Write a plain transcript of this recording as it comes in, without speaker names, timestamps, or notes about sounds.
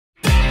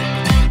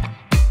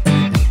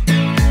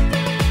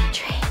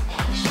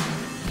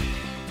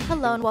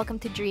Hello and welcome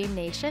to Dream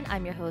Nation.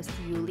 I'm your host,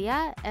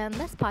 Yulia, and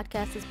this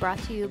podcast is brought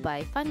to you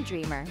by Fund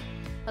Dreamer,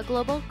 a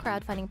global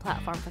crowdfunding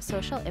platform for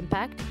social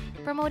impact,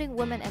 promoting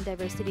women and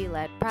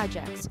diversity-led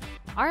projects.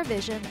 Our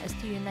vision is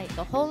to unite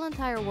the whole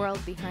entire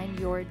world behind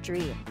your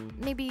dream.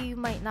 Maybe you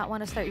might not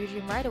want to start your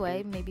dream right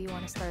away. Maybe you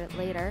want to start it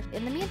later.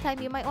 In the meantime,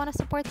 you might want to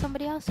support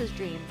somebody else's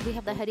dream. We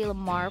have the Hedy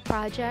Lamarr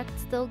project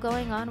still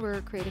going on.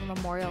 We're creating a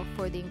memorial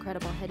for the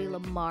incredible Hedy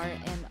Lamarr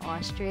in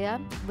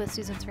Austria with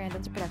Susan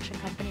Sarandon's production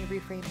company,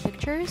 Reframe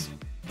Pictures.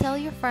 Tell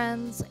your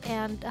friends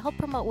and help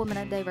promote women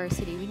and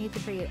diversity. We need to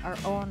create our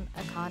own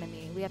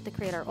economy. We have to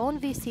create our own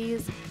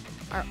VCs,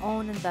 our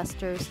own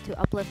investors to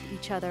uplift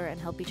each other and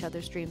help each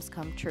other's dreams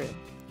come true.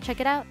 Check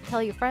it out,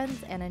 tell your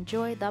friends, and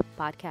enjoy the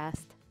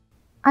podcast.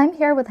 I'm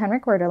here with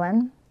Henrik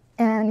Werdelin,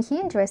 and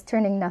he enjoys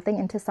turning nothing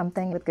into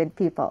something with good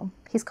people.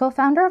 He's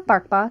co-founder of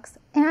BarkBox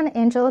and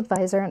angel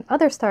advisor in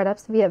other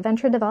startups via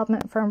venture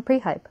development firm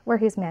Prehype, where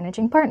he's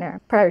managing partner.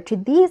 Prior to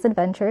these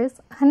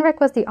adventures, Henrik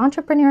was the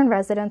entrepreneur in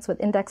residence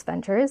with Index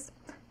Ventures.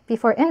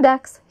 Before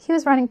Index, he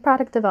was running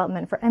product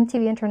development for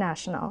MTV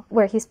International,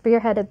 where he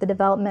spearheaded the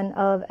development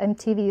of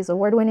MTV's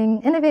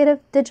award-winning innovative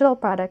digital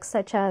products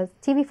such as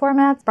TV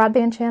formats,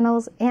 broadband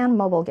channels, and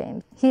mobile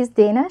games. He's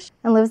Danish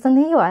and lives in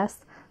the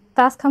US.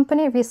 Fast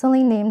Company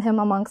recently named him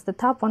amongst the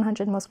top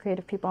 100 most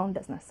creative people in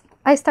business.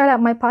 I start out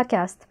my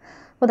podcast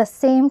with the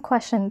same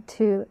question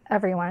to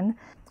everyone.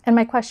 And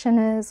my question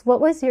is,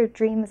 what was your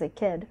dream as a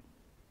kid?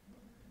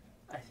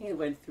 I think it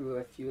went through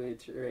a few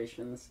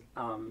iterations.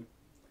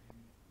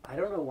 I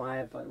don't know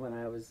why, but when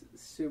I was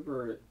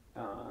super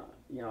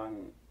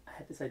young, I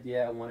had this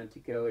idea I wanted to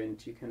go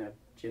into kind of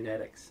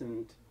genetics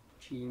and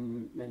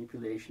gene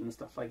manipulation and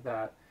stuff like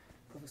that.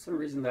 But for some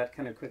reason that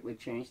kind of quickly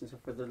changed, and so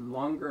for the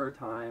longer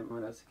time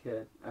when I was a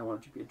kid, I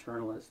wanted to be a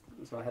journalist.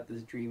 And so I had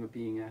this dream of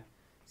being a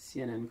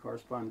CNN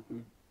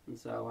correspondent. And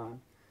so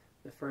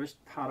the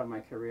first part of my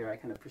career, I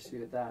kind of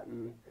pursued that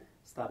and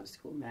started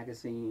school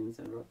magazines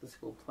and wrote the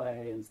school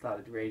play and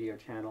started radio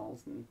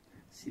channels and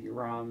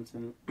CD-ROMs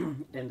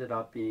and ended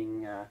up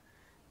being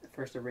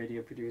first a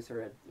radio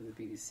producer at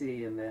the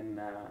BBC, and then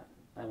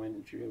I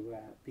went to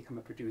become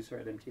a producer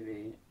at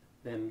MTV.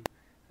 Then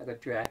I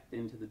got dragged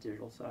into the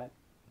digital side.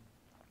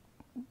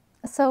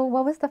 So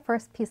what was the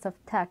first piece of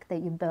tech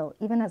that you built,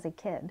 even as a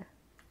kid?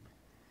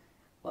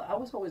 Well, I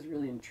was always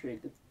really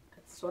intrigued. It's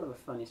sort of a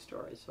funny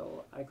story.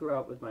 So I grew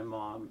up with my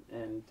mom,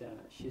 and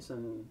she's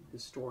an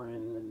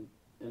historian and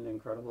an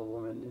incredible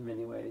woman in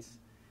many ways,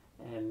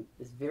 and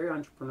is very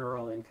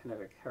entrepreneurial in kind of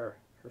her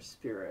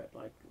spirit.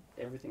 Like,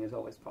 everything is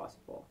always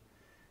possible.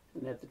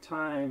 And at the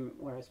time,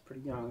 when I was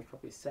pretty young, I was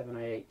probably 7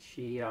 or 8,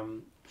 she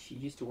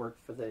used to work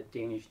for the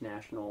Danish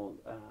National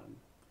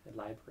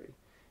Library,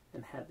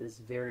 and had this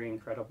very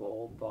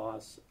incredible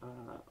boss,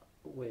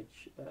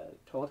 which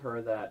told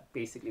her that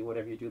basically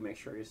whatever you do, make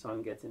sure your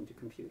son gets into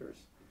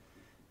computers.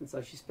 And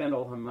so she spent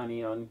all her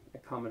money on a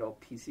Commodore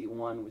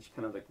PC-1, which is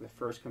kind of like the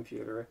first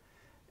computer,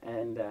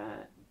 and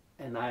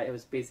it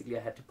was basically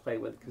I had to play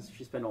with it because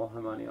she spent all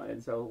her money on it.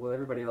 And so while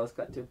everybody else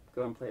got to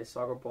go and play a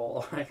soccer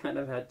ball, I kind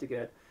of had to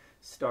get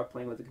stuck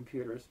playing with the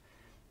computers.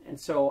 And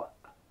so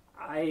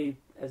I,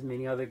 as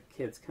many other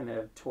kids, kind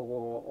of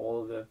tore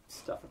all of the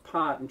stuff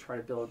apart and tried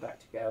to build it back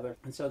together.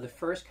 And so the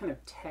first kind of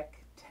tech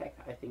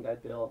I think I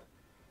built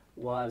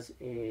was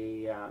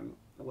a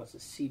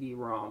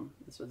CD-ROM.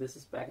 So this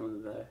is back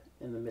in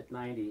the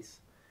mid-90s,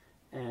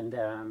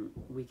 and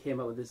we came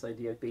up with this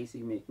idea of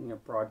basically making a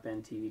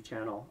broadband TV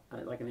channel,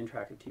 like an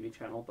interactive TV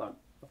channel. But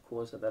of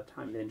course, at that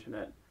time, the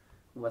internet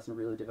wasn't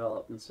really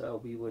developed, and so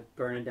we would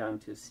burn it down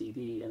to a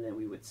CD, and then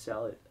we would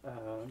sell it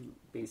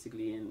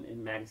basically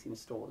in magazine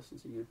stores. And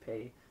so you would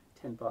pay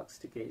 $10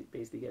 to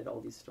basically get all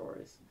these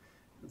stories.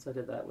 And so I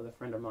did that with a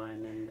friend of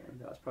mine, and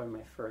that was probably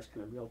my first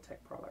kind of real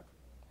tech product.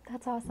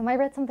 That's awesome. I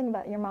read something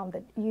about your mom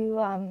that you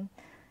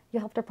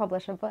helped her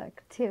publish a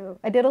book too.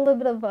 I did a little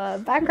bit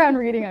of background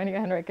reading on you,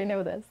 Henrik. I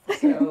know this.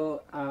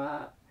 So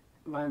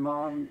my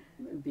mom,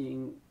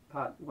 being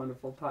part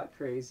wonderful, part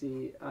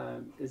crazy,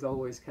 is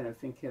always kind of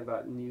thinking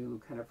about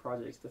new kind of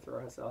projects to throw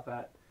herself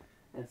at.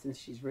 And since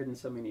she's written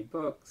so many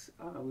books,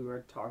 we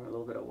were talking a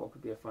little bit about what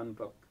could be a fun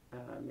book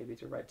maybe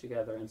to write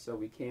together. And so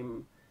we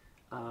came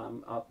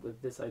up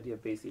with this idea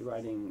of basically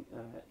writing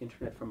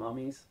Internet for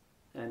Mummies.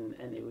 And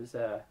it was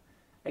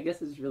I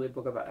guess it's really a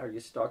book about how you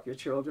stalk your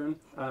children,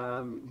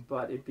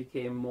 but it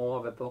became more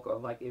of a book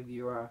of like if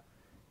you're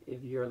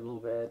a little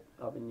bit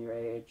up in your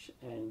age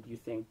and you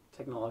think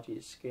technology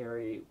is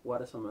scary,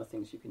 what are some of the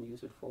things you can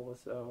use it for?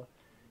 So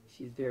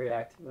she's very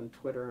active on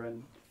Twitter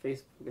and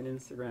Facebook and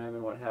Instagram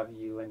and what have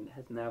you, and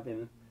has now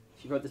been,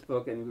 she wrote this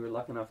book and we were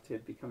lucky enough to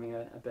it becoming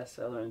a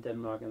bestseller in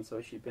Denmark, and so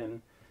she's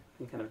been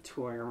kind of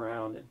touring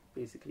around and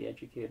basically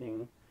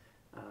educating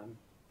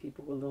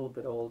people a little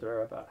bit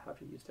older about how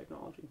to use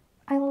technology.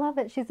 I love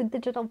it. She's a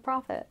digital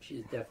prophet.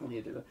 She's definitely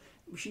a digital.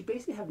 She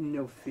basically have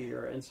no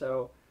fear, and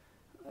so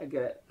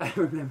I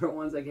remember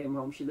once I came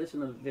home. She lives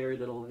in a very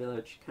little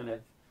village, kind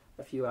of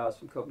a few hours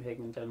from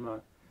Copenhagen,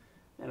 Denmark,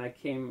 And I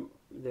came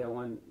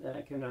down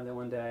there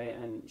one day,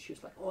 and she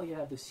was like, "Oh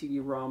yeah, the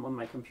CD-ROM on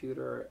my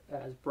computer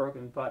is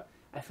broken, but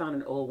I found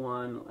an old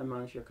one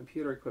amongst your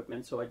computer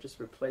equipment, so I just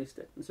replaced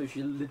it." And so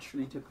she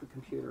literally took the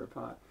computer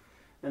apart.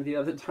 And the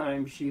other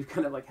time, she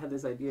kind of like had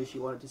this idea. She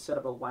wanted to set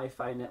up a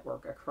Wi-Fi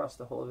network across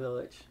the whole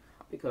village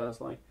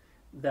because like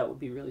that would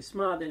be really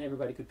smart. Then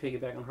everybody could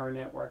piggyback on her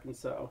network, and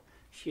so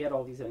she had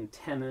all these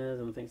antennas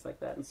and things like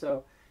that. And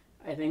so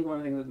I think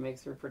one thing that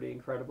makes her pretty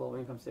incredible when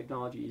it comes to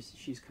technology is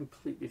she's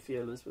completely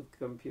fearless with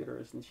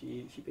computers, and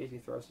she basically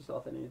throws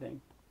herself at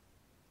anything.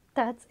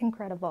 That's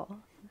incredible.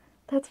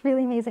 That's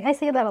really amazing. I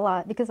say that a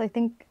lot because I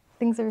think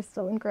things are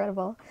still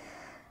incredible.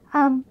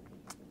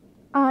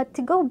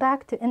 To go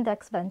back to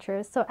Index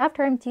Ventures, so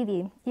after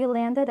MTV, you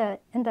landed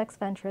at Index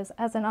Ventures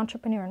as an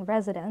entrepreneur in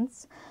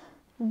residence.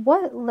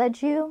 What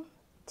led you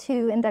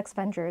to Index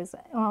Ventures?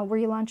 Were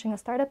you launching a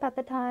startup at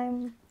the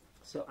time?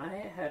 So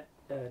I had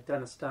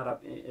done a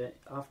startup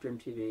after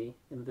MTV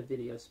in the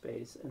video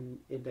space, and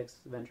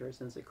Index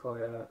Ventures and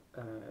Sequoia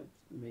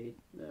made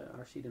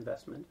our seed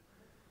investment.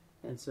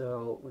 And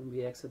so when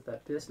we exited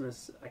that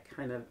business, I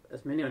kind of,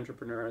 as many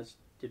entrepreneurs,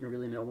 didn't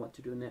really know what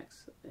to do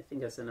next. I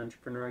think as an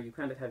entrepreneur, you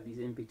kind of have these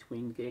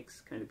in-between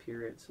gigs kind of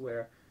periods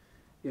where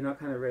you're not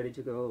kind of ready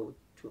to go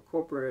to a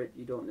corporate.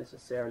 You don't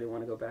necessarily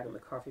want to go back in the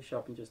coffee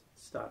shop and just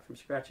start from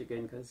scratch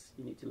again because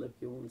you need to lick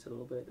your wounds a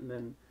little bit. And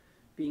then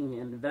being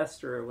an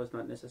investor was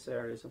not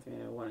necessarily something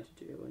I wanted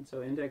to do. And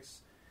so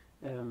Index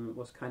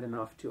was kind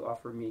enough to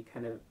offer me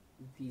kind of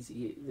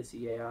this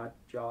EAR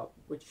job,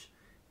 which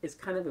is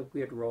kind of a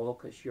weird role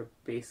because you're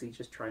basically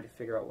just trying to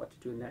figure out what to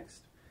do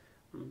next.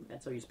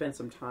 And so you spend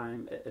some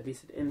time, at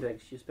least at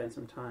Index, you spend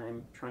some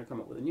time trying to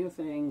come up with a new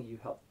thing. You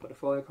help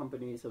portfolio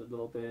companies a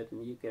little bit,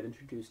 and you get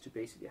introduced to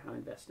basically how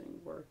investing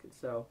works. And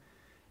so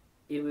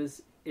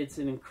it's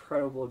an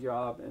incredible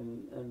job,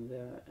 and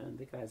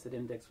the guys at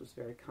Index was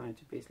very kind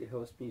to basically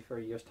host me for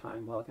a year's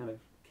time while I kind of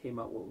came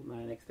up with what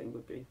my next thing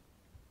would be.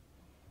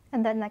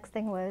 And that next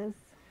thing was?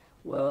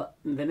 Well,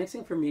 the next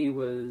thing for me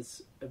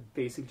was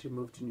basically to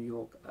move to New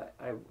York.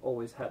 I've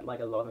always had like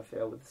a love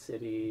affair with the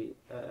city.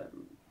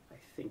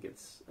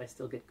 I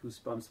still get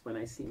goosebumps when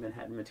I see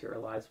Manhattan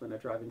materialize when I'm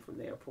driving from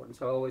the airport. And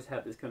so I always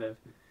had this kind of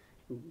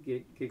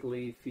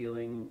giggly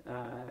feeling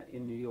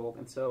in New York.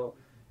 And so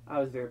I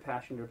was very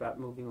passionate about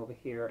moving over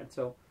here. And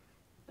so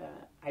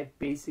I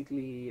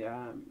basically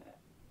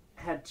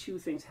had two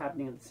things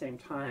happening at the same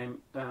time.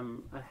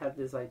 I had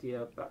this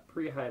idea about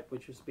Prehype,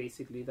 which was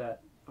basically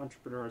that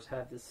entrepreneurs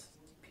have this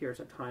periods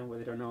of time where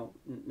they don't know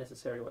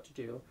necessarily what to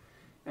do.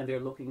 And they're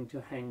looking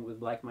to hang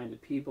with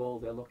like-minded people.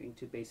 They're looking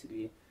to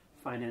basically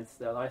finance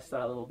their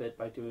lifestyle a little bit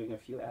by doing a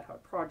few ad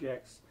hoc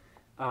projects,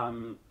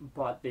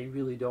 but they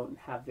really don't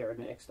have their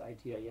next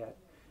idea yet.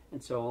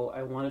 And so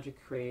I wanted to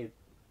create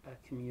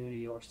a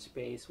community or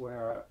space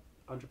where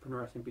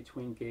entrepreneurs in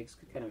between gigs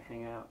could kind of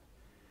hang out.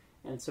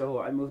 And so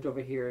I moved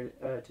over here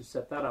to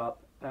set that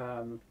up,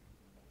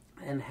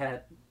 and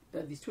had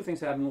these two things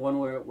happen. One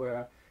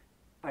where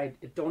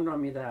it dawned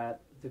on me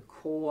that the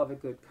core of a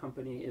good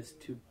company is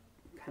to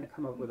kind of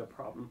come up with a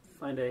problem,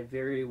 find a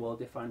very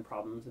well-defined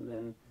problems, and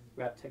then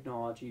wrap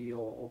technology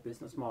or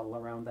business model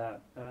around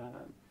that.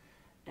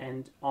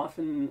 And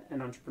often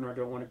an entrepreneur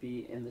don't want to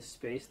be in the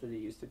space that they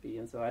used to be,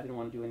 and so I didn't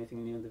want to do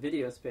anything new in the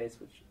video space,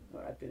 which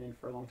I've been in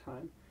for a long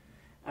time.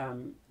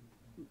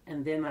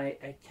 And then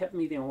I kept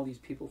meeting all these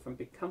people from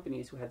big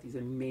companies who had these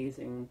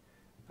amazing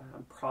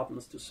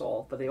problems to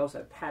solve, but they also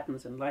had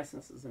patents and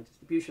licenses and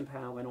distribution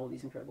power and all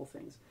these incredible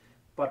things.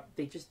 But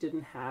they just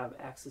didn't have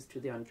access to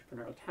the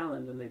entrepreneurial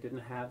talent, and they didn't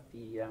have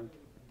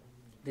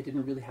they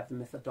didn't really have the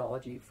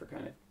methodology for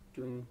kind of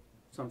doing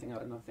something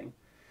out of nothing.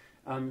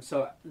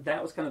 So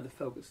that was kind of the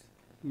focus.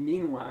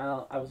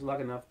 Meanwhile, I was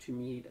lucky enough to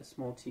meet a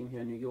small team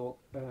here in New York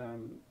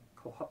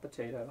called Hot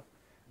Potato,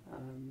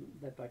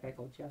 led by a guy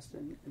called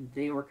Justin, and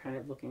they were kind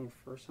of looking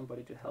for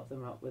somebody to help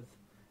them out with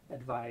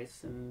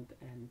advice and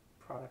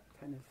product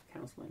kind of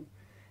counseling.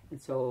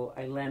 And so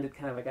I landed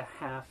kind of like a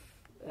half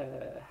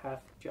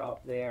job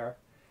there.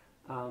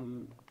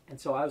 And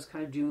so I was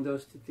kind of doing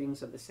those two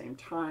things at the same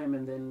time,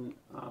 and then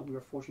we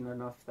were fortunate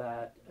enough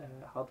that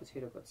Hot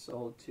Potato got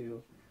sold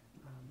to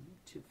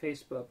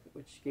Facebook,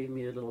 which gave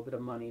me a little bit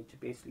of money to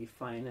basically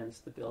finance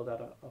the build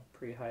out of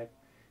Prehype,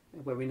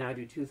 where we now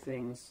do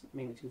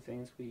mainly two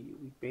things. We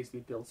basically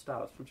build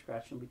startups from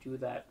scratch, and we do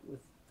that with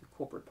the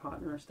corporate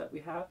partners that we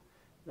have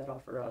that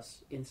offer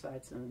us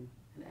insights and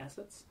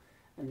assets.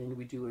 And then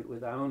we do it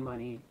with our own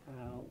money,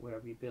 where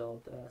we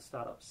build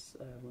startups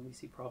when we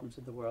see problems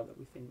in the world that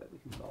we think that we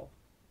can solve.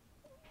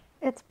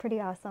 It's pretty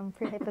awesome.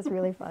 Prehype is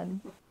really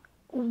fun.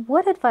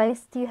 What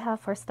advice do you have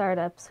for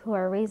startups who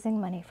are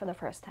raising money for the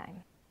first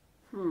time?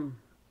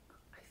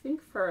 I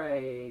think for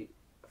a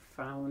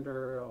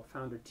founder or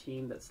founder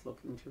team that's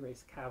looking to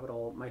raise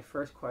capital, my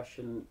first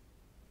question,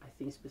 I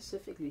think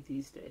specifically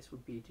these days,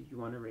 would be, do you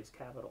want to raise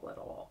capital at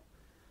all?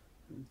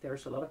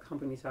 There's a lot of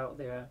companies out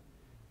there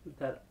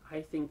that I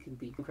think can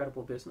be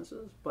incredible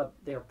businesses, but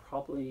they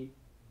probably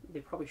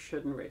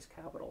shouldn't raise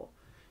capital.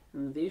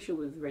 And the issue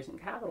with raising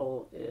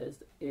capital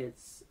is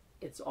it's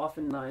it's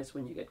often nice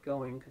when you get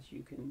going because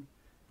you can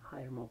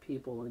hire more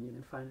people and you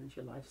can finance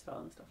your lifestyle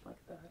and stuff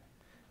like that.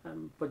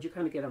 But you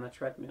kind of get on a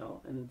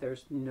treadmill, and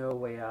there's no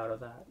way out of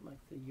that. Like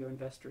your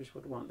investors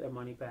would want their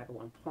money back at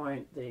one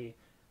point. They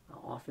are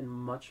often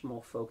much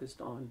more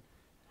focused on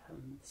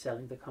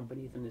selling the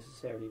company than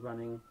necessarily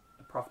running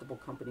a profitable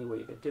company where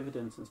you get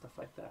dividends and stuff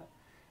like that.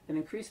 And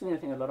increasingly, I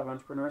think a lot of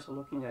entrepreneurs are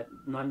looking at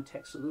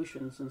non-tech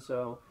solutions, and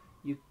so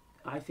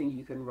I think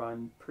you can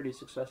run pretty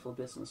successful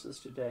businesses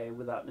today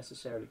without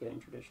necessarily getting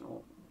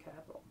traditional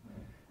capital.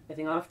 I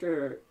think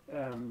after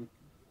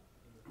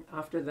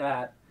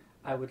that,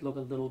 I would look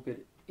a little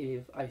bit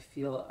if I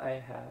feel I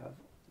have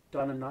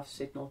done enough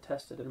signal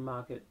tested in the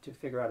market to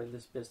figure out if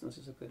this business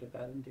is a good or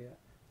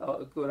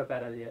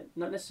bad idea.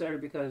 Not necessarily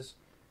because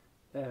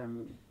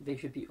they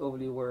should be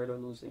overly worried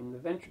of losing the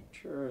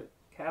venture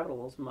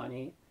capital's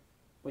money,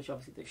 which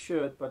obviously they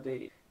should, but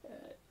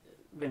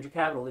venture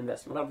capital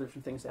invests in a lot of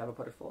different things to have a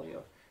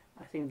portfolio.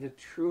 I think the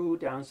true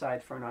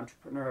downside for an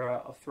entrepreneur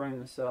of throwing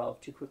themselves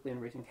too quickly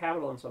and raising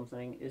capital on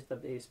something is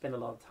that they spend a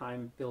lot of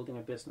time building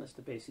a business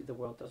that basically the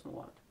world doesn't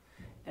want.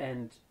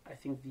 And I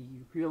think the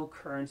real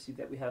currency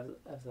that we have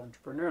as an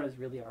entrepreneur is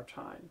really our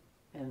time.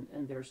 And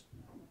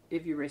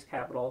if you raise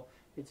capital,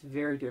 it's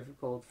very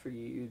difficult for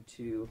you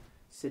to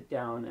sit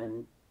down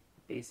and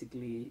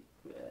basically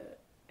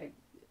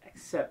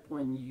accept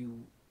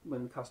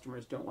when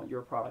customers don't want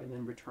your product and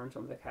then return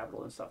some of the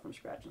capital and stuff from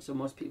scratch. And so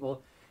most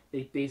people,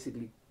 they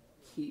basically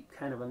keep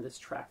kind of on this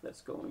track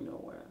that's going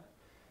nowhere.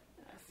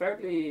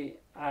 Thirdly,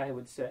 I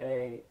would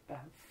say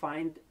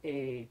find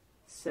a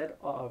set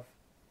of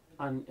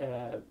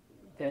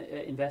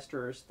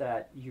investors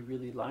that you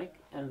really like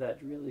and that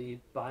really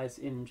buys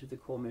into the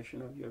core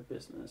mission of your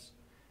business,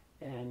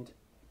 and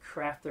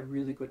craft a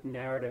really good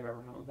narrative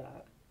around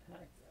that.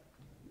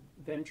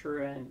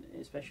 Venture, and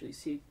especially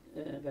seed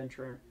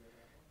venture,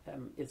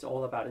 it's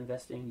all about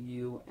investing in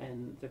you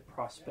and the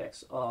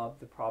prospects of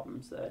the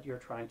problems that you're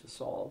trying to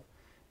solve.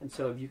 And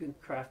so if you can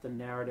craft a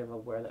narrative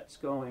of where that's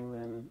going,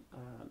 then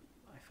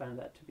I find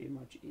that to be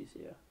much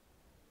easier.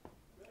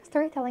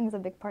 Storytelling is a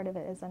big part of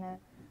it, isn't it?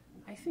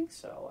 I think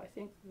so. I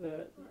think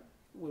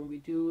when we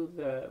do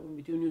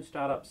new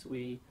startups,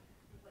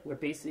 we're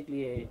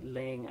basically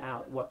laying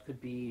out what could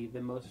be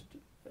the most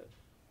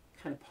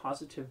kind of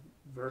positive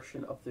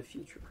version of the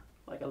future.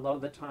 Like a lot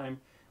of the time,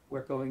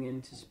 we're going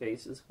into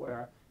spaces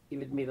where if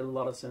it made a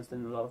lot of sense,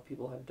 then a lot of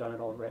people have done it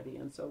already,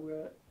 and so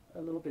we're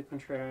a little bit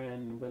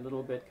contrarian. We're a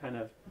little bit kind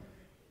of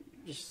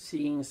just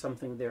seeing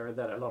something there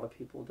that a lot of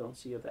people don't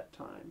see at that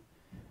time,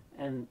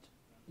 and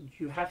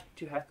you have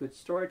to have good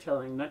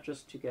storytelling, not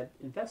just to get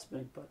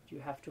investment, but you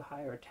have to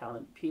hire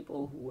talented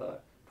people who are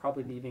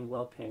probably leaving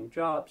well-paying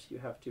jobs. You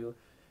have to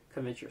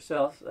convince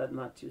yourself that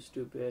not too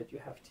stupid. You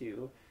have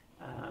to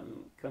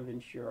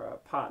convince your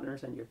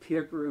partners and your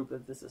peer group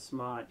that this is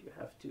smart. You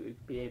have to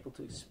be able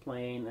to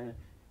explain a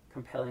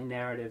compelling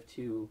narrative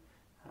to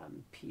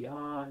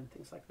PR and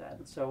things like that.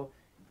 And so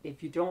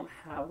if you don't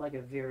have like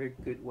a very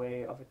good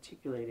way of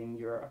articulating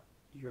your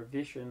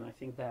vision, I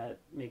think that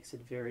makes it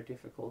very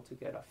difficult to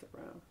get off the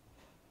ground.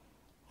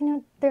 You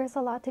know, there's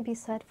a lot to be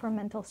said for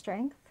mental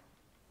strength.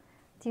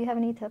 Do you have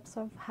any tips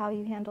of how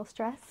you handle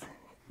stress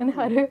and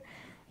how to,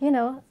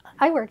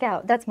 I work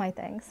out, that's my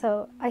thing.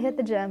 So I hit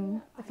the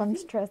gym if I'm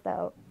stressed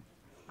out.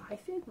 I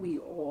think we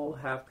all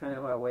have kind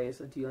of our ways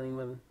of dealing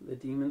when the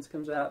demons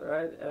comes out,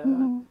 right?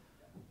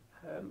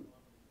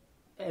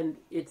 And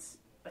it's,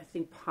 I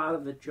think part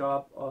of the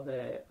job of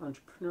an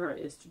entrepreneur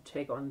is to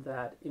take on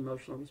that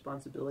emotional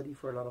responsibility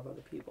for a lot of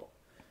other people.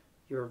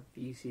 Your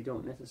VC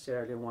don't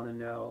necessarily want to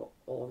know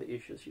all the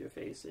issues you're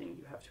facing.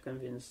 You have to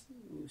convince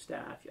new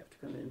staff. You have to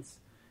convince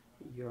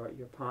your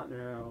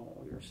partner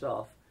or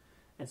yourself.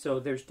 And so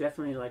there's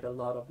definitely like a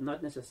lot of,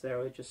 not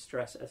necessarily just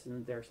stress as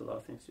in there's a lot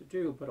of things to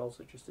do, but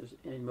also just there's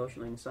an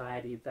emotional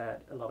anxiety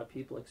that a lot of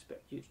people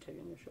expect you to take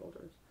on your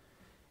shoulders.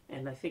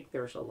 And I think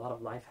there's a lot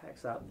of life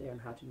hacks out there on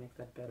how to make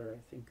that better.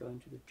 I think going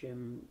to the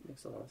gym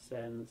makes a lot of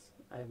sense.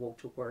 I walk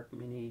to work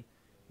many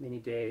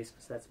days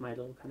because that's my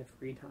little kind of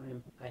free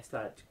time. I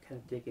started to kind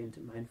of dig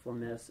into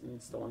mindfulness and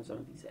installing some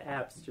of these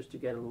apps just to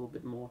get a little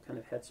bit more kind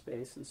of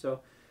headspace. And so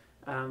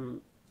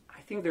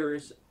I think there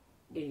is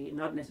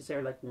not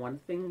necessarily like one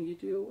thing you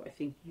do. I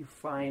think you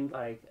find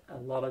like a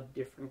lot of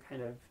different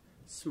kind of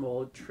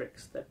small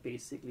tricks that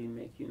basically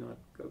make you not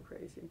go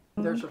crazy.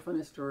 Mm-hmm. There's a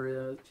funny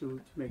story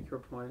to make your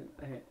point.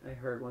 I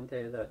heard one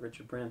day that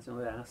Richard Branson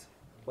would ask,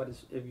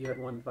 if you had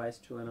one advice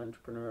to an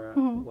entrepreneur,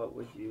 mm-hmm. what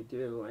would you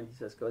do? And he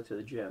says, go to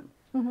the gym.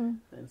 Mm-hmm.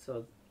 And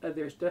so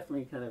there's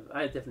definitely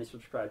I definitely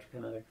subscribe to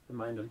kind of like the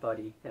mind and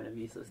body kind of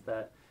ethos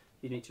that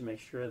you need to make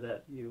sure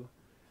that you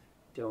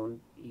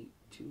don't eat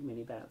too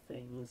many bad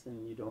things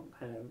and you don't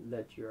kind of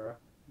let your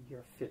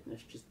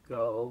fitness just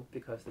go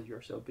because that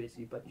you're so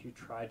busy, but you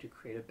try to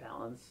create a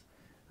balance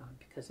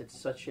because it's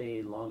such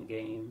a long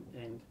game,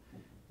 and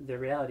the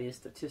reality is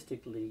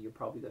statistically you're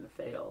probably going to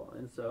fail,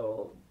 and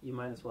so you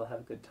might as well have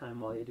a good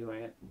time while you're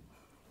doing it.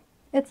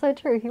 It's so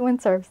true. He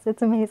windsurfs.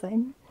 It's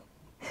amazing.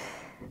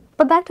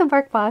 But back to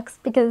BarkBox,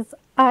 because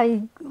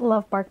I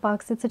love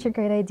BarkBox. It's such a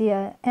great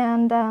idea.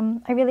 And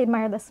I really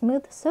admire the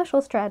smooth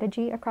social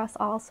strategy across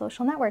all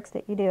social networks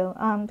that you do,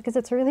 because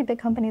it's a really big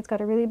company. It's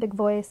got a really big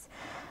voice.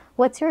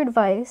 What's your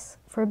advice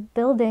for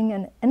building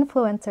an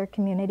influencer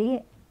community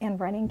and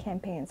running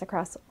campaigns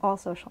across all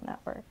social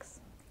networks?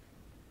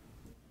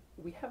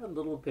 We have a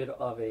little bit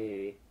of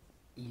a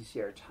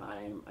easier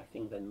time, I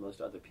think, than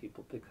most other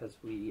people because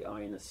we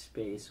are in a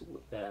space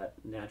that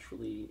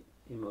naturally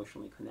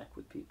emotionally connect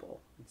with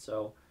people. And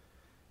so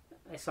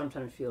I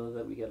sometimes feel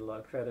that we get a lot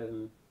of credit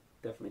and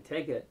definitely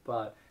take it,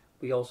 but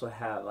we also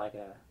have like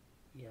a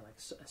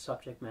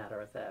subject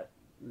matter that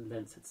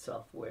lends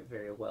itself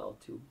very well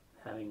to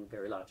having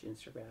very large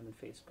Instagram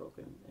and Facebook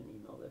and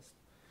email list.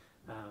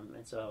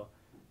 And so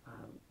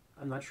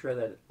I'm not sure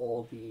that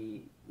all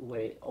the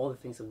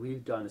things that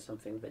we've done is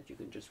something that you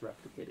can just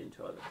replicate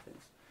into other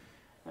things.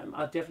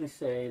 I'll definitely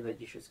say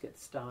that you should get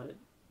started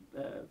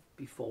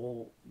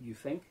before you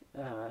think.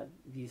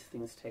 These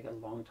things take a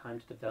long time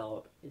to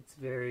develop. It's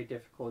very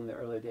difficult in the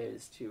early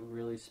days to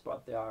really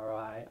spot the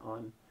ROI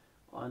on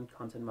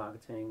content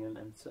marketing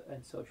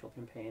and social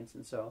campaigns,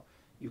 and so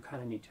you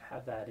kind of need to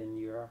have that in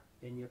your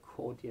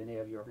core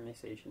DNA of your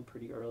organization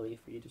pretty early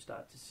for you to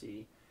start to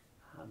see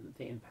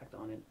the impact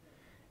on it.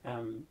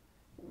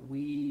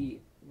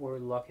 We were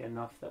lucky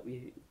enough that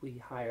we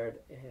hired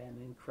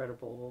an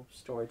incredible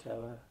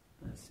storyteller,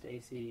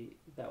 Stacy.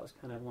 That was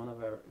kind of one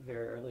of our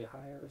very early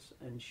hires,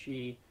 and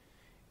she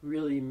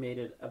really made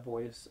it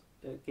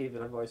gave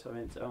it a voice of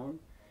its own.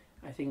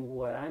 I think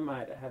what I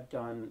might have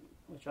done,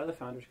 which other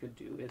founders could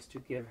do, is to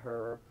give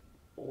her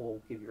or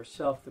give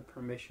yourself the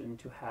permission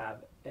to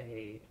have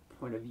a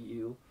point of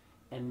view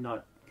and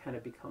not kind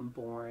of become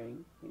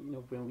boring.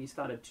 When we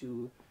started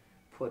to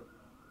put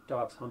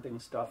dogs humping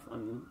stuff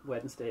on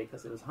Wednesday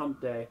because it was hump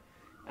day,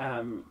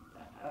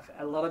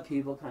 a lot of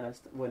people kind of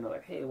went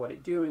like, hey, what are you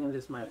doing? And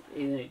this might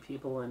alienate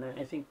people. And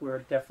I think we're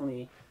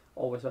definitely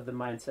always of the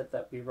mindset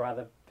that we'd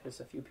rather piss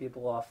a few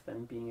people off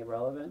than being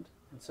irrelevant.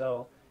 And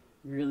so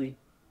really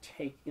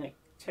taking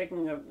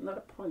not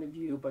a point of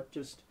view, but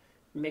just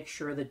make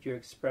sure that you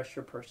express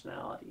your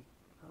personality.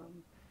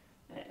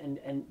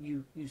 And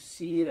you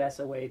see it as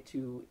a way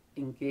to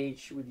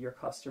engage with your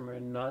customer,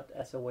 not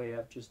as a way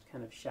of just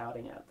kind of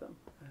shouting at them.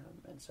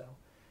 And so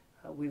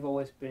we've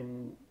always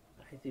been,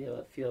 I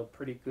feel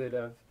pretty good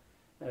of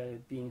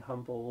being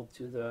humble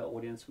to the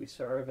audience we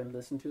serve and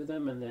listen to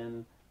them, and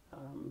then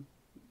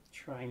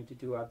trying to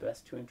do our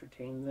best to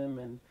entertain them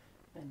and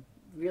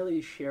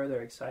really share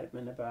their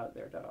excitement about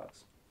their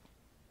dogs.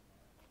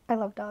 I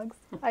love dogs.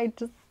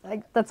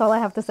 That's all I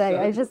have to say.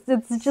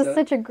 It's just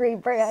such a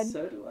great brand.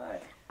 So do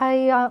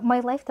I. My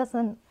life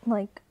doesn't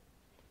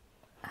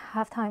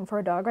have time for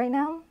a dog right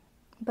now,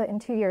 but in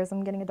 2 years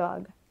I'm getting a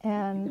dog.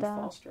 And you can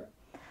foster.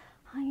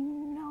 I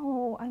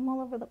know. I'm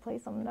all over the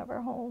place. I'm never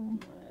home.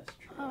 That's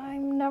true.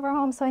 I'm never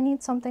home, so I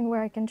need something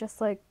where I can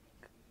just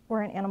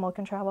where an animal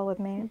can travel with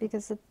me,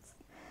 because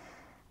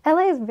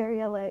LA is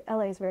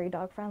very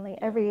dog friendly.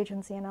 Every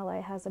agency in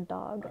LA has a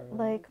dog.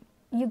 Really?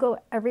 You go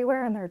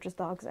everywhere and there are just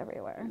dogs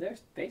everywhere.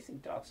 There's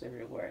basic dogs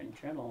everywhere in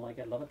general.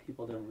 A lot of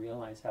people don't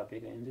realize how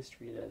big an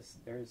industry it is.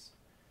 There's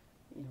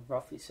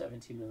roughly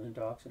 17 million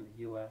dogs in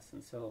the U.S.,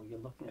 and so you're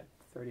looking at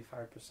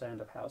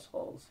 35% of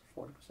households,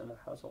 40% of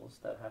households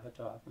that have a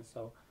dog. And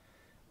so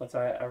what's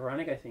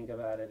ironic, I think,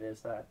 about it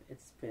is that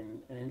it's been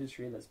an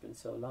industry that's been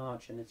so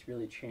large, and it's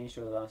really changed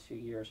over the last few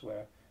years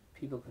where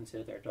people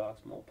consider their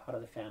dogs more part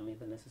of the family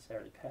than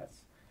necessarily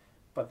pets.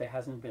 But there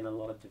hasn't been a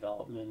lot of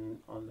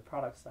development on the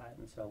product side,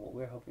 and so what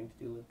we're hoping to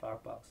do with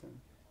BarkBox and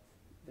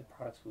the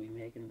products we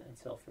make and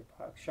sell through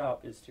Product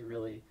Shop is to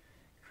really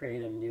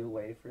create a new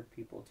way for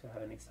people to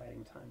have an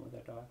exciting time with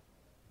their dog.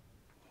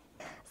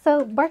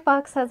 So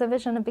BarkBox has a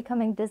vision of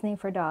becoming Disney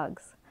for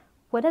dogs.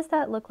 What does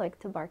that look like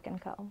to Bark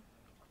 & Co?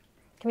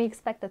 Can we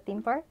expect a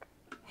theme park?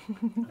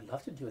 I'd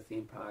love to do a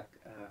theme park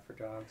for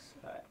dogs.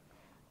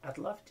 I'd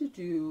love to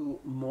do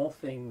more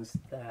things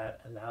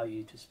that allow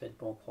you to spend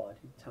more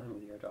quality time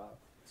with your dog.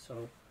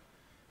 So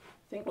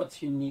I think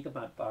what's unique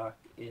about Bark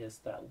is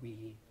that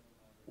we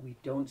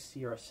don't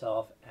see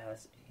ourselves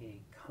as a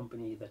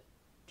company that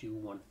do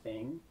one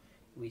thing.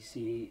 We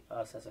see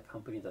us as a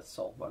company that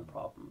solve one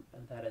problem,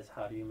 and that is,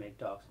 how do you make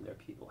dogs and their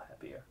people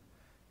happier?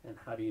 And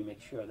how do you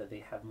make sure that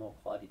they have more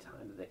quality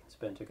time that they can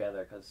spend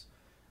together? Because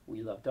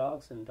we love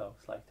dogs and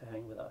dogs like to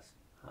hang with us.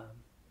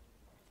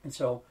 And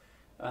so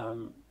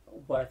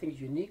what I think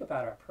is unique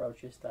about our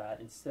approach is that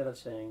instead of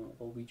saying,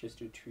 well, we just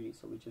do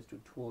treats or we just do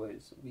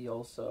toys, we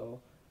also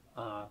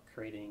are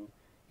creating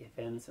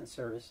events and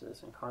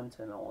services and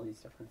content and all these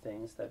different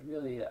things that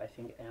really, I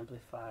think,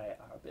 amplify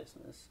our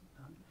business.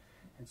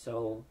 And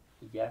so,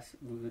 yes,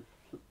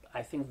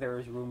 I think there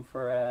is room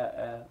for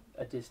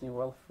a Disney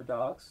World for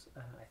dogs.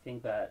 I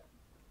think that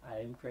I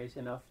am crazy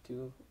enough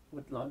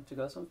would love to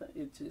go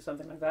to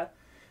something like that,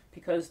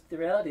 because the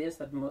reality is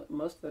that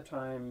most of the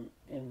time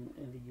in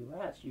the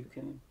U.S. you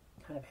can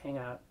kind of hang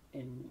out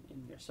in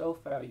your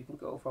sofa, or you can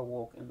go for a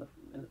walk in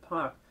the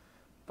park,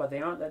 but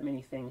there aren't that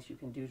many things you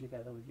can do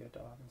together with your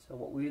dog. And so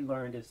what we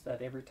learned is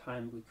that every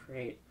time we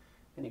create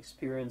an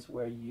experience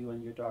where you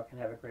and your dog can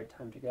have a great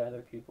time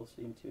together, people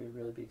seem to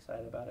really be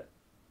excited about it.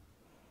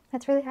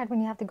 It's really hard when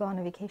you have to go on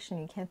a vacation.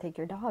 You can't take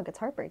your dog. It's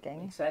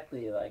heartbreaking.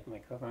 Exactly. Like my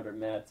co-founder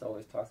Matt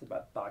always talks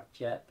about Dog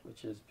Jet,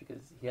 which is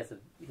because he has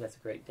a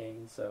Great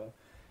Dane, so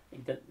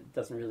it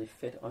doesn't really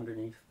fit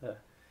underneath the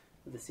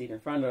seat in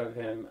front of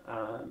him.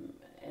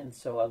 And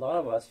so a lot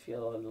of us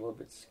feel a little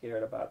bit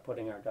scared about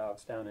putting our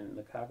dogs down in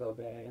the cargo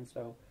bay. And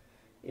so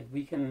if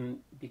we can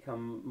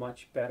become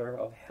much better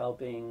of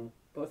helping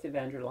both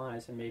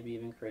evangelize and maybe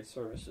even create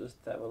services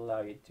that will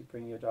allow you to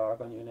bring your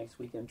dog on your next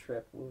weekend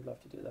trip, we would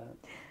love to do that.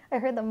 I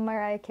heard that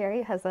Mariah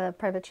Carey has a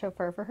private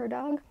chauffeur for her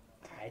dog.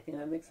 I think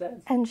that makes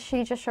sense. And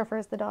she just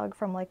chauffeurs the dog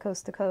from like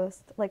coast to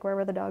coast. Like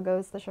wherever the dog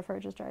goes, the chauffeur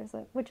just drives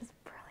it, which is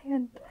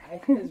brilliant. I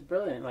think it's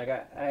brilliant. Like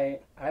I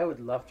would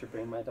love to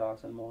bring my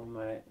dogs on more of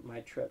my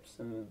trips,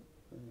 and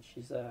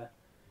she's a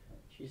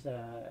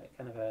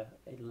kind of a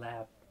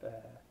lab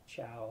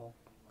chow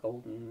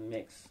golden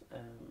mix,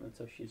 and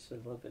so she's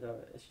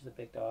a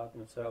big dog,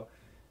 and so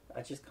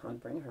I just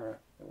can't bring her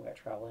when I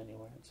travel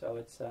anywhere. And so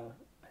it's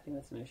I think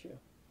that's an issue.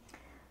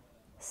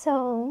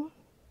 So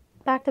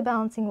back to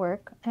balancing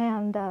work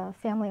and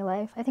family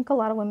life. I think a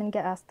lot of women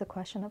get asked the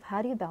question of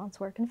how do you balance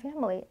work and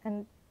family,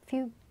 and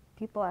few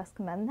people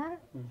ask men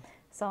that.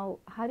 So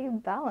how do you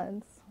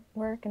balance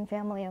work and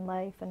family and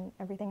life and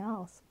everything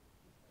else?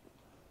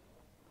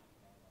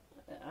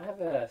 I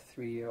have a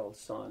 3-year-old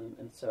son,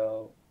 and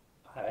so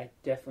I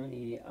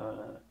definitely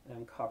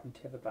am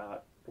cognitive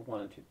about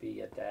wanting to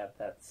be a dad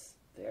that's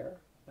there.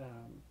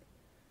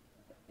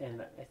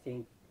 And I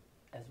think,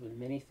 as with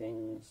many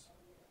things,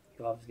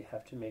 you obviously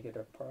have to make it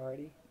a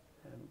priority.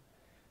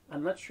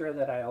 I'm not sure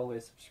that I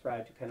always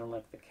subscribe to kind of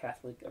like the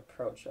Catholic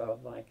approach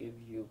of like if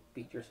you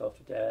beat yourself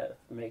to death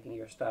making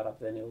your startup,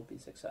 then it will be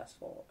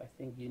successful. I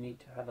think you need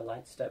to have a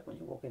light step when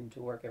you walk into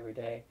work every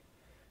day,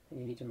 and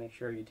you need to make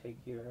sure you take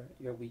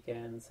your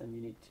weekends, and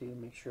you need to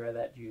make sure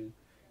that you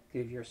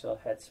give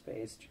yourself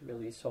headspace to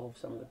really solve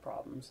some of the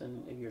problems.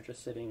 And if you're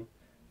just sitting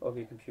over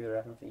your computer,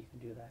 I don't think you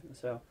can do that. And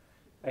so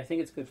I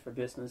think it's good for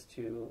business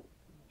to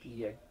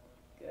be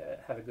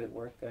have a good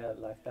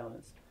work-life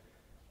balance.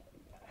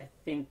 I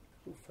think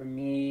for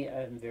me,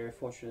 I'm very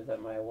fortunate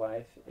that my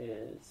wife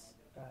is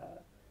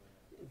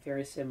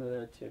very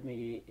similar to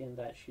me in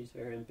that she's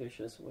very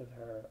ambitious with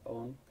her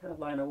own kind of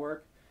line of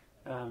work,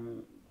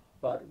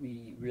 but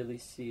we really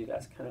see it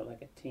as kind of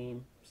like a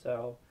team.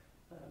 So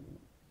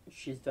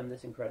she's done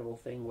this incredible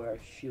thing where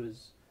she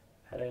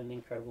had an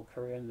incredible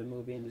career in the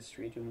movie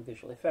industry doing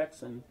visual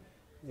effects, and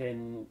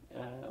then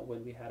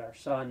when we had our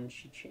son,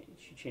 she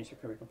changed her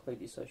career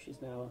completely. So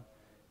she's now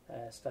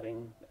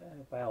studying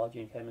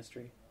biology and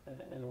chemistry,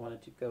 and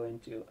wanted to go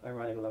into,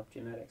 ironically enough,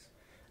 genetics.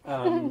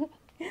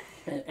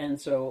 And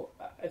so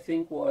I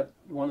think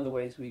one of the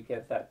ways we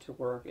get that to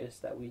work is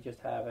that we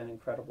just have an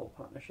incredible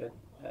partnership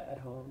at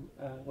home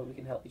where we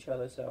can help each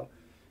other. So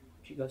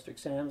if she goes to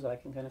exams, I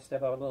can kind of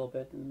step out a little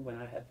bit, and when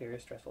I have very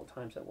stressful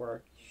times at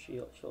work,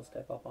 she'll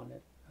step up on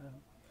it.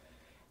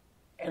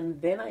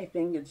 And then I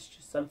think it's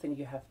just something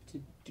you have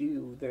to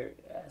do. There,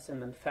 as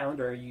a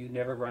founder, you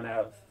never run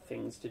out of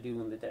things to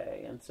do in the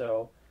day. And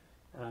so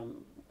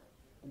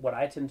what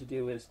I tend to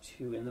do is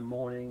in the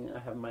morning, I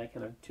have my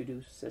kind of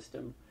to-do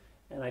system,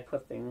 and I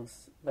put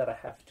things that I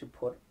have to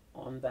put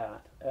on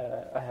that,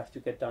 I have to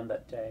get done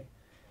that day.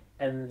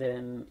 And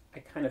then I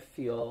kind of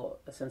feel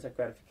a sense of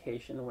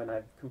gratification when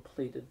I've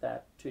completed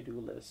that to-do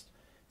list.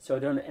 So I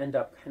don't end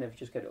up kind of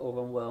just get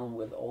overwhelmed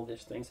with all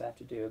these things I have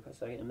to do,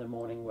 because in the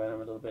morning when I'm a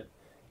little bit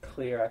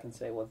clear, I can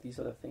say, well, these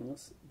are the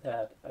things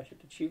that I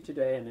should achieve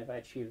today, and if I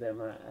achieve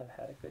them, I've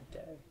had a good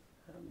day.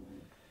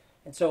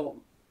 And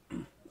so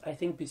I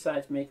think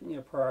besides making it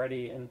a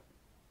priority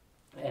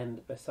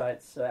and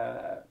besides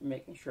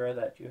making sure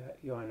that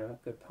you're in a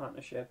good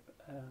partnership,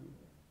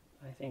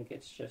 I think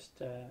it's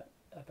just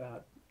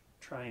about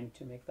trying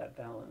to make that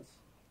balance.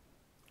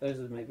 Those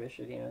are maybe a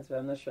shitty answer.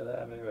 I'm not sure that I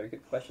have a very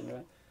good question,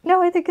 right?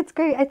 No, I think it's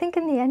great. I think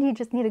in the end, you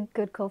just need a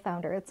good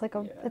co-founder. It's like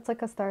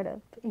a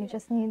startup. You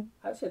just need.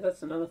 I would say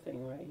that's another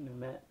thing, right? You know,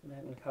 Matt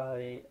and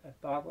Carly at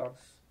BarkBox,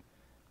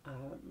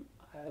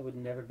 I would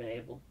never have been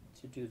able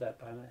to do that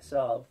by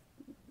myself.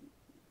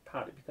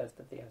 Partly because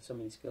that they have so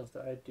many skills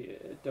that I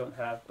don't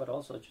have, but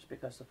also just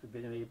because of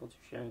being able to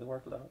share the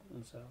workload.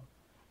 And so,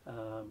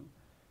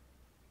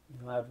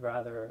 I'd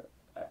rather.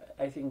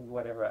 I think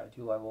whatever I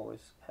do, I will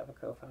always have a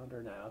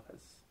co-founder now,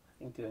 because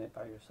I think doing it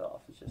by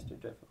yourself is just too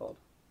difficult.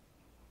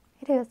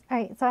 It is. All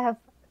right, so I have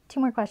 2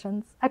 more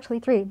questions. Actually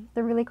 3.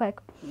 They're really quick.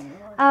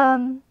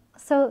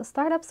 So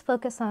startups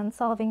focus on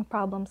solving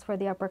problems for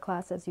the upper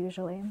classes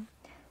usually.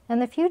 In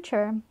the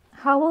future,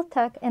 how will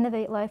tech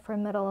innovate life for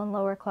middle and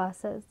lower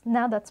classes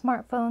now that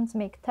smartphones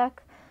make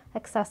tech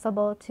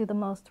accessible to the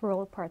most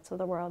rural parts of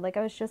the world? Like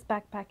I was just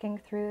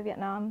backpacking through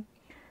Vietnam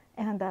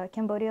and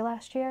Cambodia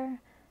last year,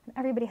 and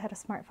everybody had a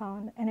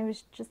smartphone, and it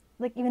was just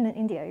like, even in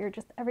India, you're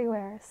just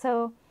everywhere.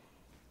 So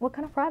what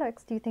kind of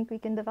products do you think we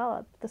can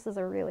develop? This is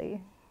a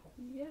really...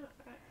 Yeah,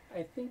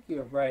 I think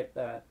you're right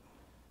that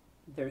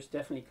there's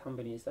definitely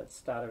companies that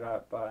started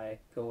out by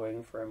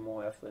going for a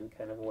more affluent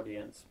kind of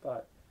audience,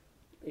 but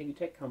if you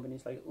take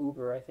companies like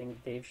Uber, I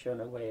think they've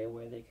shown a way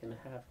where they can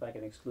have like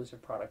an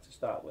exclusive product to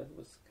start with,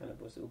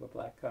 was Uber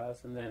Black Cars,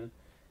 and then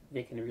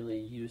they can really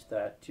use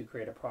that to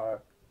create a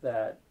product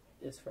that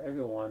is for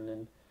everyone,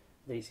 and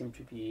they seem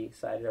to be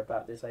excited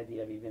about this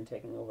idea of even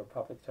taking over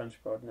public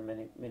transport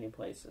in many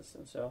places.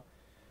 And so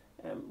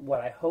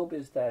what I hope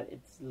is that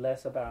it's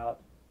less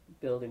about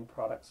building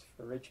products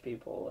for rich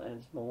people, and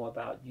it's more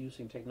about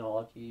using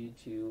technology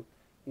to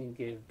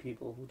give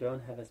people who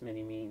don't have as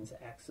many means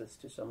access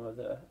to some of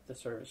the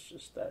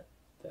services that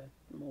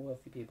more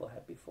wealthy people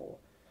had before.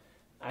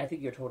 I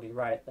think you're totally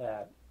right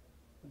that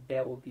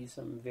there will be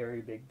some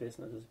very big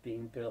businesses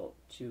being built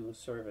to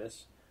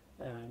service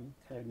kind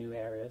of new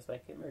areas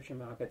like emerging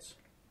markets,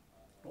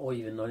 or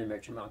even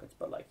non-emerging markets,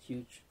 but like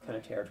huge kind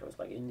of territories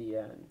like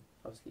India and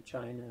obviously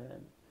China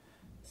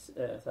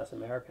and South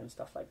America and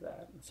stuff like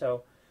that. And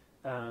so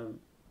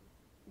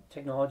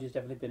technology has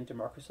definitely been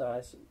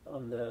democratized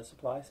on the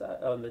supply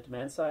side. On the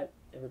demand side,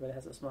 everybody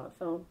has a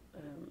smartphone,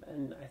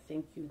 and I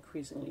think you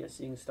increasingly are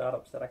seeing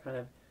startups that are kind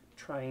of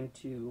trying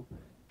to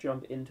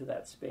jump into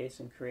that space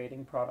and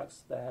creating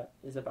products that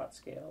is about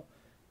scale.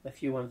 A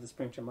few ones that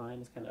spring to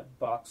mind is kind of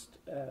Boxed,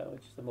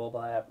 which is the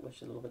mobile app, which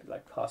is a little bit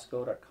like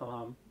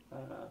Costco.com.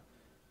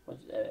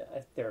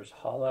 There's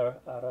Holler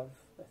out of,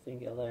 I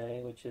think,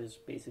 LA, which is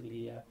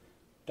basically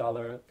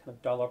dollar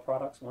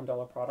products,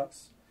 $1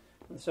 products.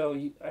 And so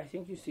I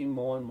think you see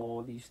more and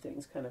more of these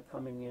things kind of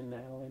coming in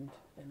now, and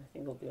I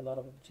think there'll be a lot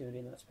of opportunity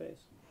in that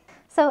space.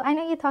 So I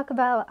know you talk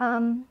about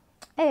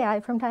AI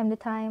from time to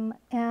time,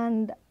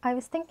 and I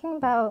was thinking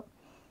about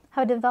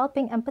how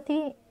developing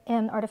empathy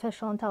in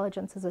artificial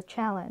intelligence is a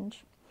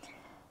challenge.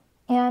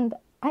 And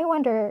I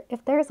wonder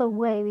if there's a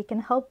way we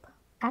can help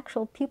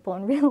actual people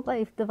in real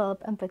life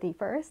develop empathy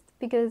first,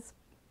 because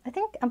I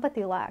think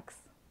empathy lacks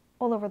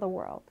all over the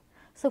world.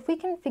 So if we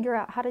can figure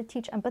out how to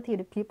teach empathy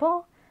to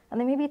people, and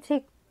then maybe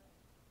take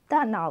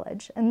that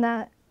knowledge and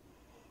that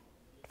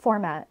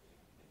format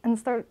and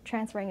start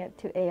transferring it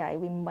to AI,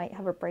 we might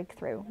have a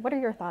breakthrough. What are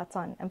your thoughts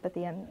on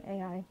empathy and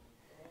AI?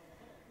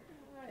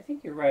 I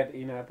think you're right.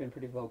 I've been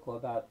pretty vocal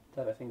about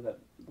that. I think that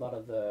a lot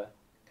of the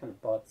kind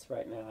of bots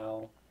right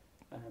now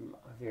are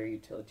very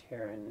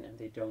utilitarian, and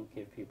they don't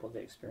give people the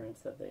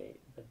experience that they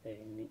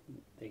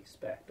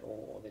expect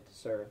or they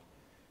deserve.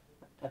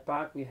 At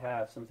Bark, we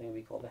have something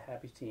we call the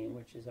Happy Team,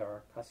 which is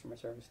our customer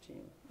service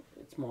team.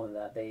 It's more than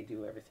that. They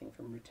do everything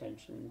from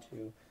retention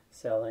to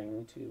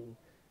selling to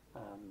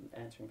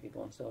answering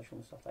people on social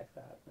and stuff like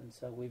that. And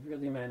so we've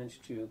really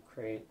managed to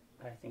create,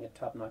 I think, a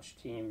top-notch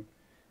team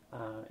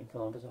in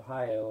Columbus,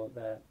 Ohio,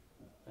 that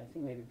I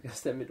think maybe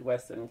because they're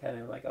Midwestern kind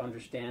of like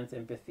understands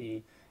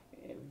empathy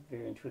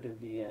very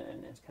intuitively,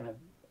 and it's kind of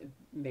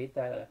made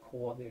that a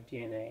core of their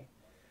DNA.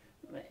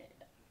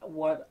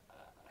 What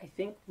I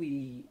think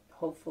we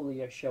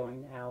hopefully are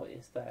showing now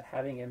is that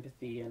having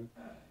empathy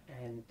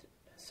and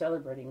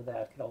celebrating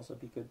that can also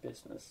be good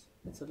business.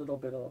 It's a little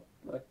bit of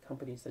like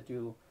companies that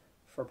do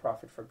for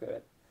profit for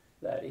good.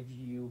 That if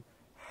you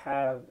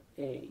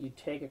you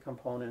take a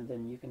component,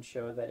 then you can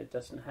show that it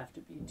doesn't have to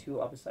be two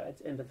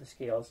opposite ends of the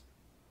scales,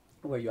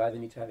 where you either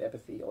need to have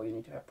empathy or you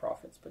need to have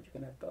profits, but you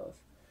can have both.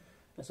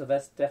 And so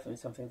that's definitely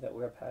something that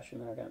we're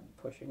passionate about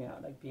pushing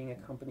out, like being a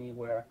company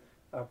where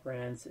our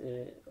brands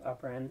in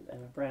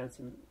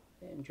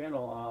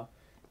general are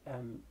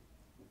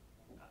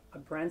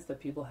brands that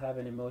people have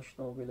an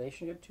emotional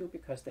relationship to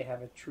because they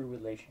have a true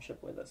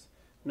relationship with us,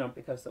 not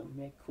because that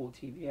we make cool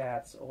TV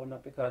ads, or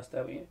not because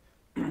that we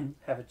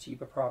have a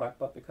cheaper product,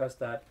 but because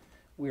that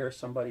we are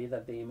somebody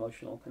that they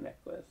emotional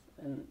connect with,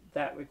 and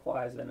that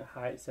requires then a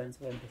high sense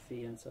of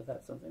empathy. And so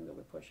that's something that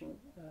we're pushing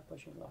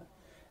a lot.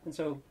 And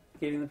so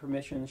giving the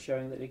permission,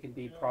 showing that it can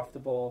be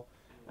profitable,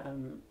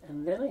 and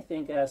then I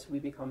think as we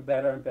become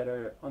better and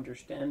better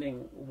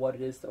understanding what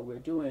it is that we're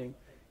doing,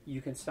 you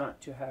can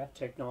start to have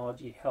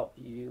technology help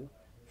you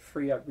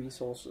free up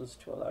resources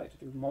to allow you to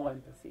do more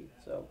empathy.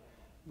 So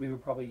we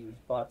would probably use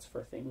bots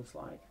for things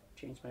like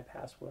change my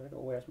password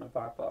or where's my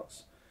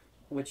BarkBox,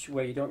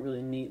 where you don't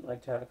really need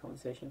to have a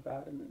conversation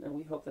about it. And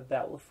we hope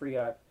that will free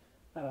up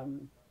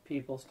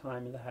people's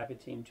time in the Happy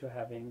Team to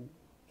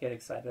get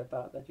excited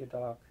about that your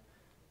dog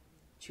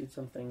chewed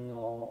something,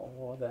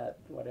 or that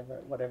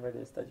whatever it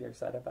is that you're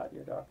excited about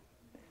your dog.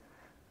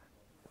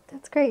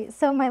 That's great.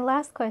 So my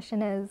last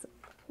question is,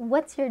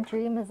 what's your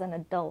dream as an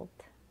adult?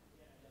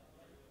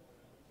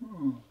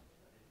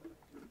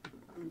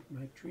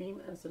 My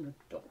dream as an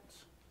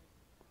adult.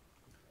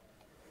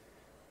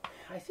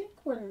 I think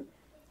when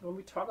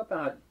we talk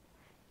about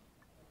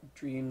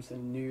dreams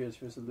and New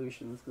Year's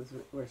resolutions, because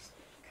we're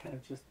kind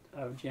of just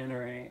out of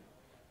January,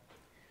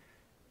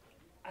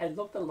 I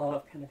looked at a lot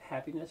of kind of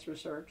happiness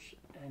research,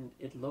 and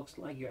it looks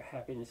like your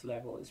happiness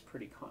level is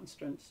pretty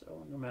constant.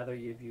 So no matter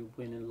if you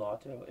win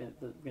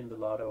the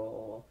lotto,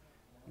 or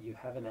you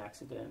have an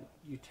accident,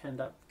 you tend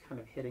up kind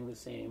of hitting the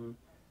same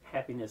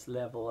happiness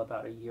level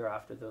about a year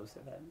after those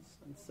events.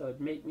 And so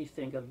it made me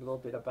think a little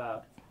bit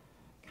about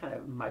kind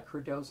of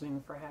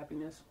microdosing for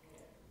happiness.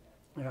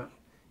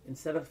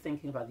 Instead of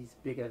thinking about these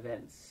big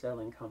events,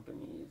 selling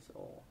companies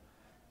or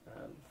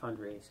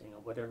fundraising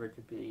or whatever it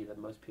could be that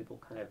most people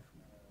kind of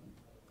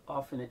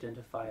often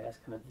identify as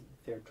kind of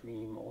their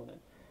dream, or that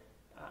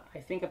I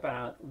think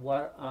about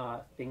what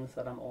are things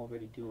that I'm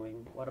already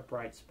doing, what are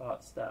bright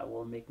spots that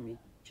will make me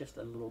just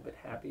a little bit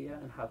happier,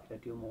 and how can I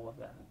do more of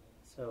that.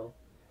 So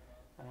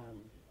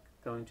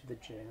going to the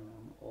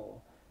gym,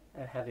 or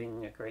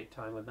having a great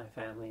time with my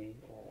family,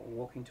 or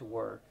walking to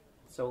work.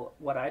 So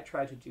what I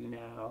try to do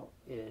now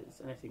is,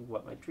 and I think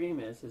what my dream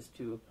is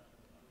to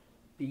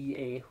be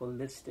a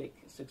holistic,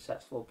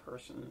 successful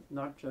person,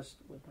 not just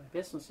with my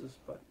businesses,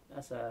 but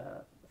as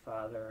a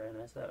father, and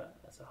as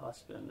a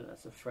husband, and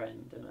as a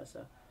friend, and as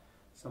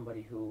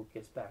somebody who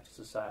gives back to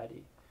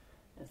society.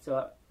 And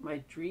so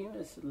my dream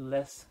is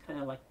less kind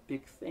of like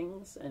big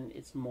things, and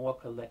it's more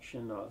a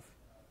collection of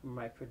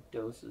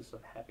microdoses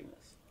of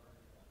happiness.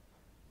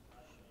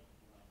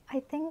 I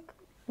think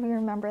we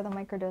remember the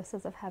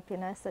microdoses of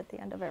happiness at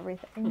the end of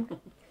everything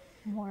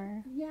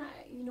more. Yeah,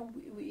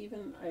 we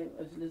even, I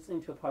was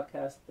listening to a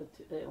podcast,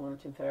 one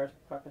of Tim Ferriss'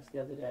 podcasts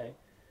the other day,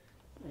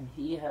 and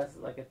he has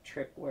like a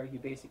trick where he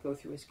basically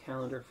goes through his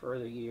calendar for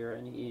the year,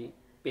 and he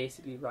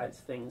basically writes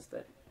things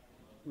that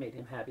made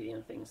him happy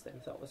and things that he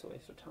thought was a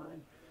waste of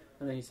time.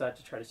 And then he started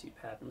to try to see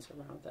patterns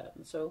around that.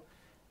 And so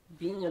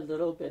being a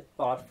little bit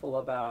thoughtful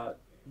about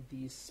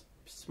these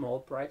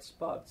small bright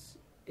spots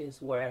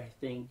is where I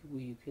think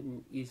we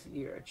can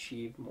easily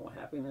achieve more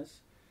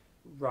happiness,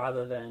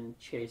 rather than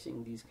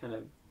chasing these kind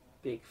of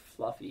big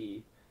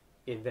fluffy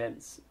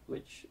events,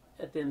 which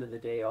at the end of the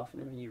day,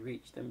 often when you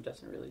reach them,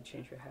 doesn't really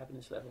change your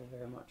happiness level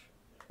very much.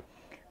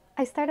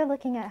 I started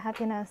looking at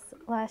happiness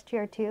last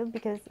year too,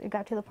 because it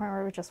got to the point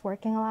where I was just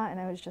working a lot and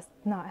I was just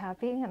not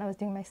happy, and I was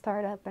doing my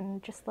startup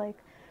and just like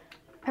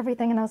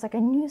everything, and I was like, I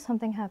knew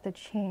something had to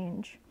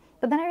change.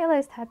 But then I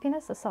realized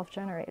happiness is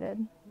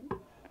self-generated.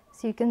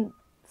 So you can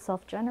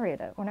self-generate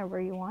it whenever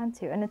you want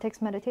to, and it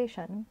takes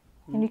meditation.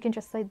 And you can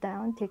just lay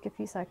down, take a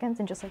few seconds,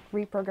 and just like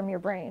reprogram your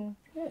brain.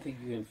 Yeah, I think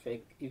you can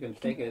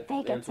fake it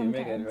until you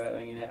make it, right? I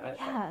mean,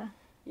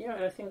 yeah.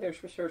 And I think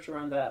there's research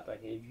around that.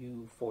 Like, if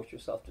you force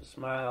yourself to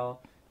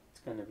smile,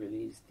 it's going to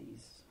release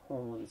these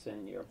hormones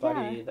in your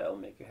body that will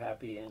make you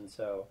happy. And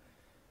so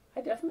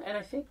I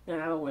think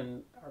now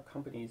when our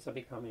companies are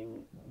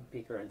becoming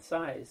bigger in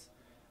size,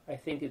 I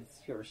think it's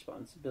your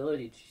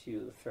responsibility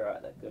to throw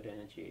out that good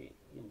energy.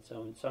 And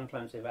so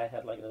sometimes if I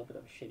had like a little bit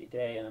of a shitty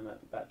day and I'm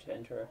about to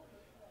enter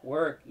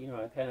work,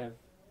 I kind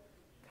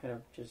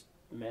of just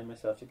man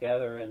myself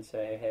together and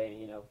say,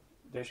 hey,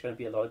 there's going to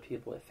be a lot of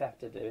people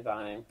affected if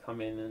I come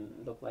in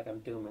and look like I'm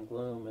doom and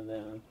gloom, and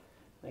then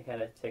I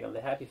kind of take on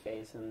the happy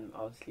face, and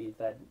obviously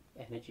that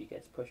energy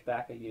gets pushed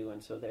back at you,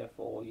 and so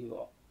therefore you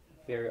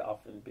very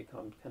often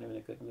become kind of in a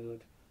good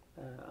mood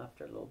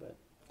after a little bit.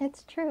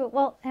 It's true.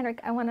 Well, Henrik,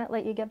 I want to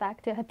let you get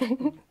back to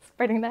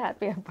spreading the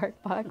happy at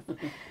BarkBox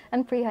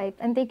and Prehype,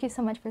 and thank you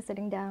so much for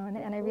sitting down,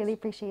 and I really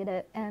appreciate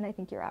it, and I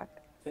think you rock.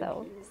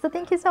 So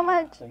thank you so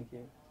much. Thank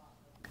you.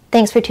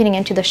 Thanks for tuning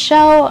into the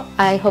show.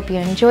 I hope you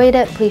enjoyed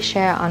it. Please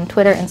share on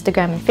Twitter,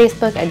 Instagram, and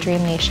Facebook at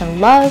Dream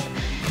Nation Love.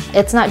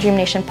 It's not Dream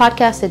Nation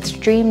Podcast, it's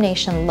Dream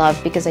Nation Love,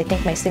 because I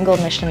think my single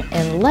mission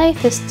in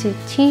life is to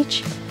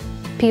teach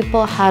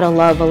people how to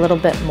love a little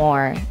bit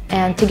more,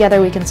 and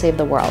together we can save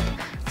the world.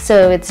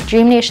 So it's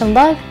Dream Nation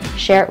Love.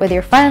 Share it with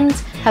your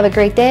friends. Have a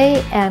great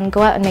day, and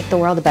go out and make the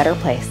world a better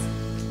place.